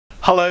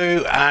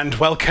Hello and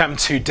welcome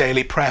to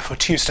Daily Prayer for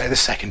Tuesday the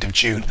 2nd of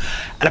June,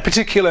 and a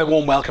particular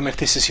warm welcome if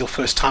this is your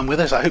first time with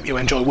us. I hope you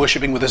enjoy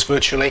worshipping with us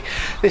virtually.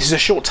 This is a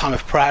short time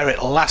of prayer.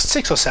 It'll last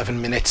 6 or 7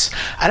 minutes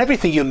and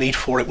everything you'll need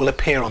for it will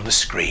appear on the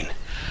screen.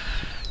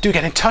 Do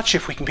get in touch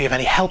if we can be of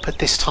any help at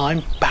this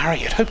time.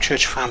 Barry at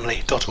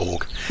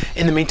HopeChurchFamily.org.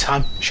 In the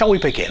meantime, shall we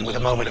begin with a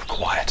moment of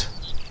quiet?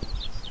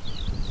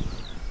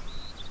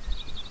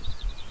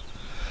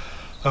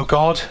 O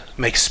God,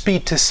 make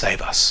speed to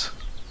save us.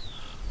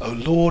 O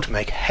Lord,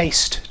 make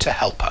haste to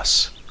help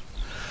us.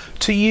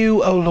 To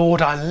you, O Lord,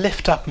 I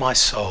lift up my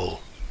soul.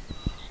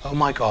 O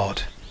my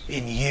God,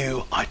 in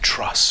you I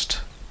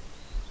trust.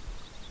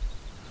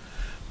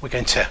 We're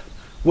going to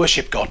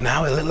worship God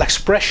now, a little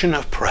expression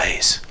of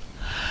praise.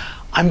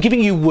 I'm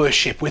giving you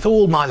worship with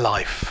all my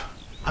life.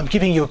 I'm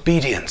giving you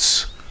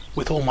obedience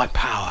with all my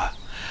power.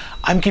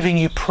 I'm giving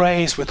you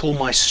praise with all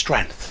my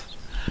strength.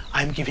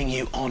 I'm giving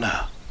you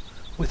honour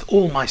with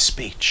all my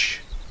speech.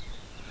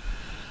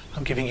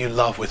 I'm giving you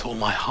love with all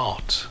my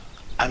heart.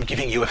 I'm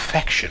giving you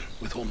affection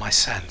with all my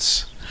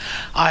sense.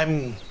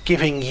 I'm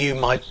giving you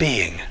my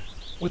being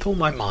with all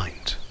my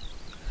mind.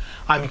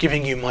 I'm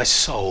giving you my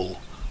soul,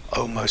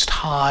 O most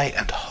high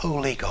and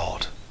holy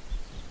God.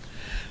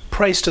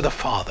 Praise to the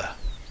Father,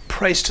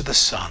 praise to the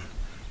Son,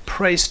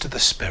 praise to the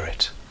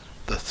Spirit,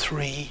 the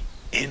three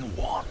in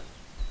one.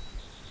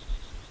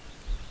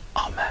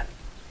 Amen.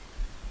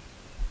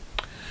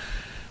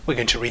 We're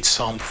going to read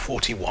Psalm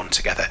 41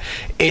 together.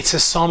 It's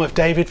a psalm of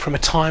David from a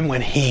time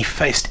when he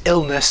faced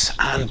illness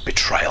and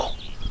betrayal.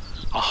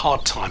 A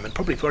hard time and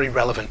probably very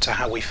relevant to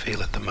how we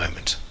feel at the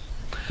moment.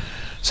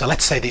 So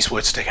let's say these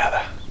words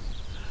together.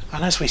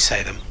 And as we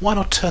say them, why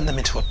not turn them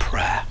into a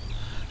prayer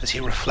as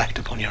you reflect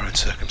upon your own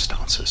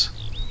circumstances.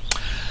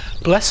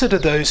 Blessed are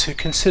those who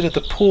consider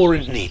the poor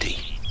and needy.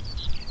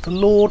 The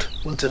Lord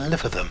will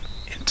deliver them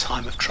in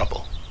time of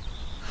trouble.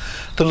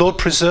 The Lord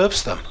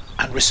preserves them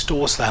and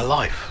restores their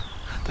life,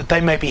 that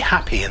they may be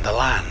happy in the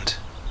land.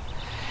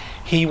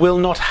 He will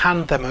not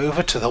hand them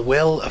over to the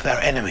will of their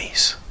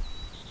enemies.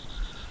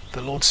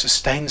 The Lord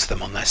sustains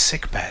them on their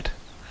sickbed.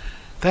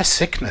 Their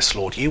sickness,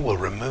 Lord, you will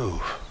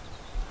remove.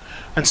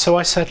 And so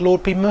I said,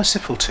 Lord, be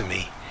merciful to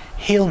me.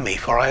 Heal me,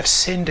 for I have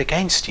sinned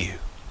against you.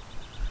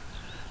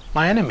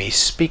 My enemies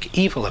speak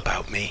evil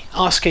about me,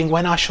 asking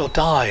when I shall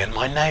die and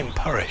my name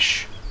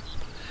perish.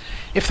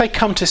 If they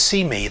come to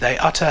see me, they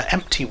utter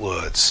empty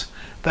words.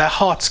 Their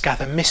hearts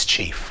gather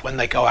mischief. When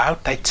they go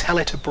out, they tell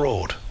it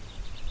abroad.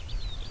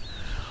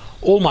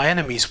 All my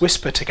enemies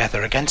whisper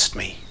together against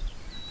me.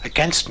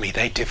 Against me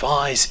they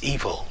devise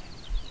evil,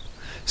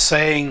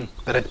 saying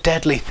that a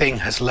deadly thing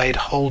has laid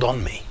hold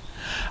on me,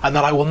 and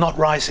that I will not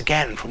rise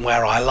again from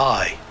where I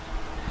lie.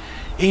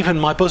 Even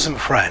my bosom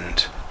friend,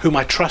 whom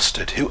I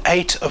trusted, who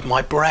ate of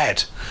my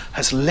bread,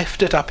 has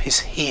lifted up his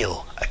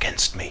heel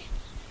against me.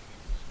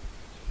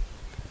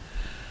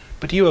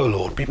 But you, O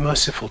Lord, be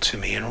merciful to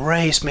me and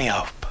raise me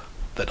up,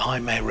 that I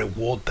may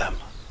reward them.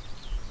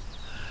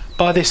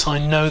 By this I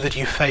know that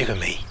you favour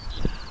me,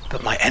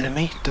 that my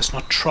enemy does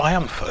not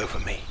triumph over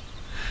me.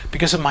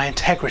 Because of my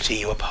integrity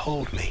you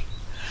uphold me,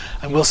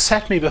 and will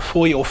set me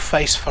before your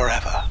face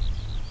forever.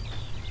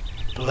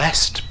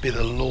 Blessed be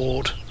the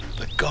Lord,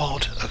 the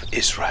God of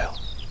Israel,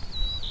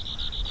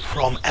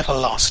 from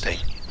everlasting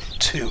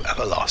to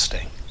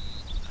everlasting.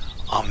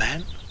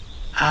 Amen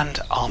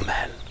and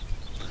amen.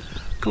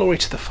 Glory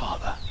to the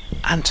Father,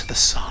 and to the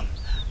Son,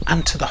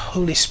 and to the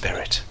Holy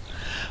Spirit,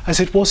 as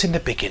it was in the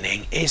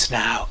beginning, is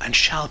now, and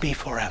shall be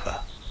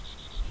forever.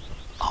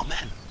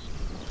 Amen.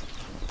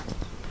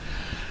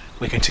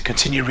 We're going to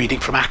continue reading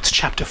from Acts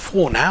chapter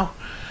 4 now.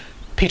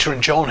 Peter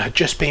and John had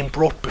just been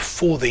brought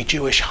before the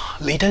Jewish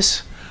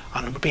leaders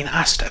and had been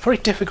asked a very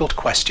difficult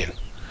question.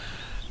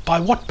 By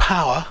what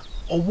power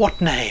or what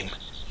name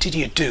did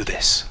you do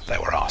this? They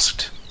were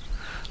asked.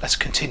 Let's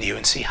continue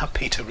and see how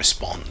Peter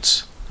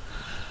responds.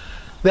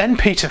 Then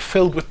Peter,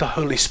 filled with the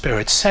Holy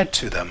Spirit, said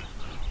to them,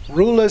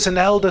 Rulers and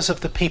elders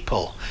of the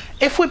people,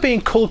 if we're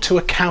being called to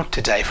account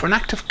today for an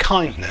act of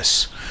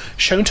kindness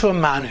shown to a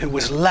man who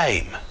was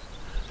lame,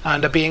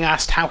 and are being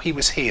asked how he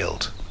was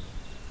healed,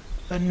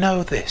 then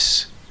know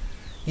this,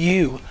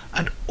 you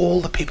and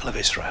all the people of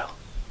Israel.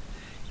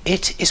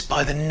 It is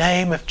by the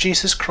name of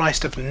Jesus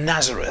Christ of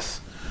Nazareth,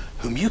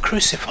 whom you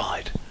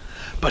crucified,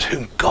 but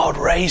whom God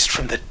raised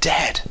from the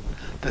dead,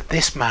 that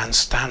this man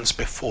stands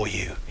before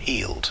you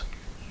healed.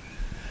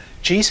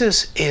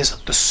 Jesus is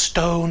the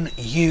stone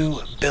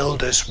you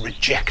builders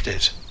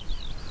rejected,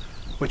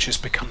 which has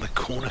become the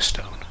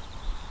cornerstone.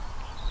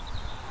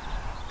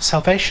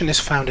 Salvation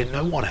is found in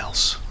no one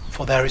else,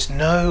 for there is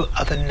no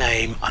other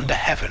name under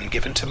heaven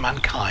given to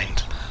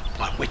mankind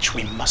by which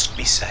we must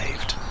be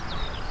saved.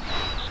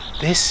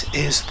 This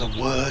is the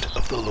word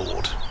of the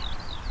Lord.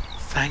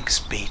 Thanks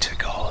be to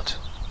God.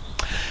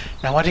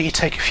 Now why don't you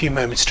take a few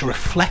moments to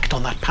reflect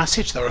on that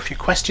passage. There are a few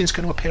questions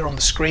going to appear on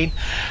the screen,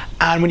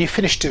 and when you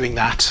finish doing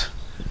that,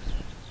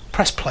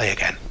 press play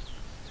again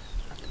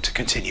to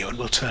continue, and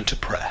we'll turn to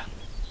prayer.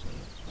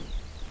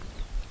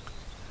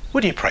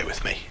 Would you pray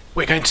with me?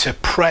 We're going to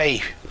pray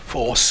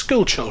for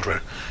school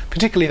children,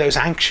 particularly those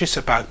anxious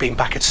about being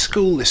back at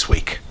school this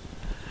week,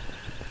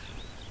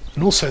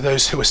 and also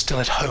those who are still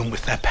at home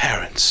with their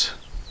parents.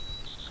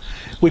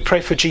 We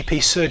pray for GP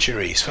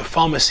surgeries, for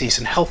pharmacies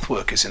and health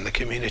workers in the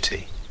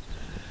community.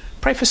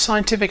 Pray for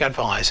scientific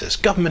advisors,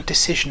 government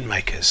decision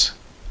makers,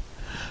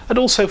 and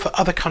also for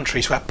other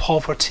countries where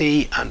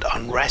poverty and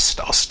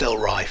unrest are still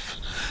rife.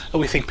 And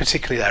we think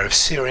particularly there of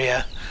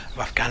Syria, of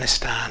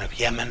Afghanistan, of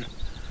Yemen,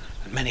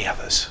 and many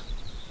others.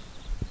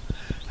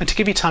 And to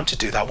give you time to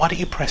do that, why don't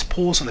you press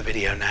pause on the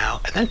video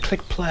now and then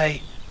click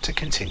play to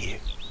continue.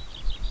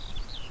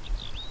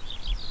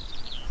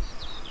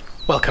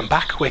 Welcome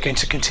back. We're going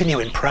to continue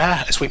in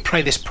prayer as we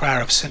pray this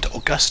prayer of St.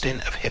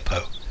 Augustine of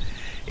Hippo.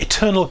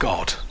 Eternal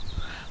God,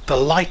 the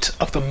light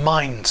of the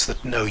minds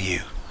that know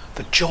you,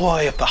 the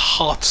joy of the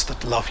hearts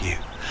that love you,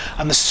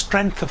 and the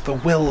strength of the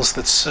wills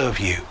that serve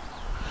you,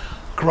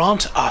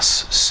 grant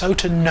us so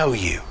to know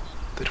you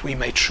that we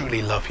may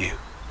truly love you,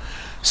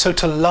 so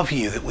to love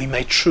you that we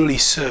may truly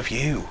serve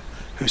you,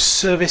 whose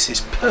service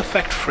is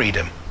perfect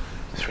freedom,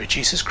 through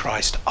Jesus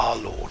Christ our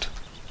Lord.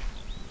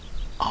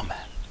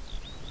 Amen.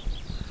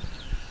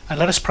 And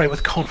let us pray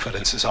with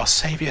confidence as our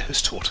Saviour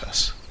has taught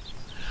us.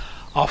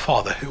 Our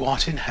Father, who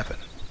art in heaven,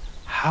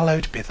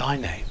 hallowed be thy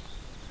name.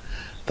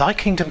 Thy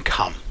kingdom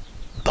come,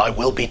 thy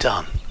will be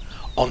done,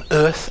 on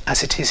earth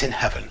as it is in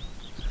heaven.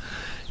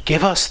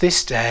 Give us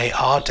this day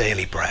our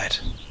daily bread,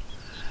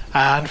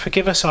 and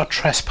forgive us our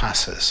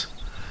trespasses,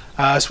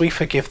 as we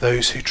forgive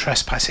those who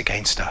trespass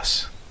against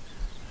us.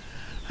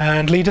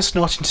 And lead us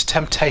not into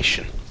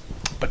temptation,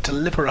 but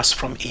deliver us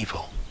from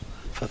evil.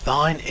 For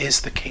thine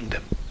is the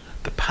kingdom,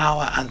 the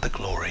power and the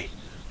glory,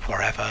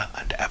 forever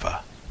and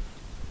ever.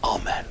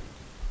 Amen.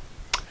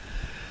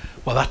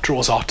 Well, that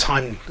draws our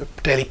time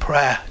of daily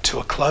prayer to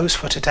a close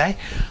for today.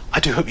 I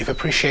do hope you've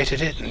appreciated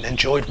it and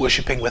enjoyed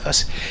worshipping with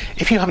us.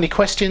 If you have any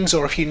questions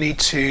or if you need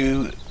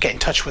to get in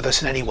touch with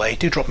us in any way,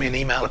 do drop me an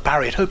email at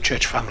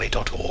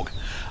barry@hopechurchfamily.org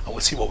and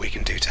we'll see what we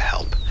can do to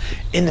help.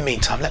 In the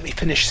meantime, let me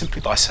finish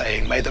simply by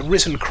saying, may the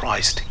risen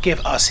Christ give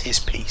us his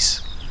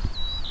peace.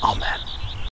 Amen.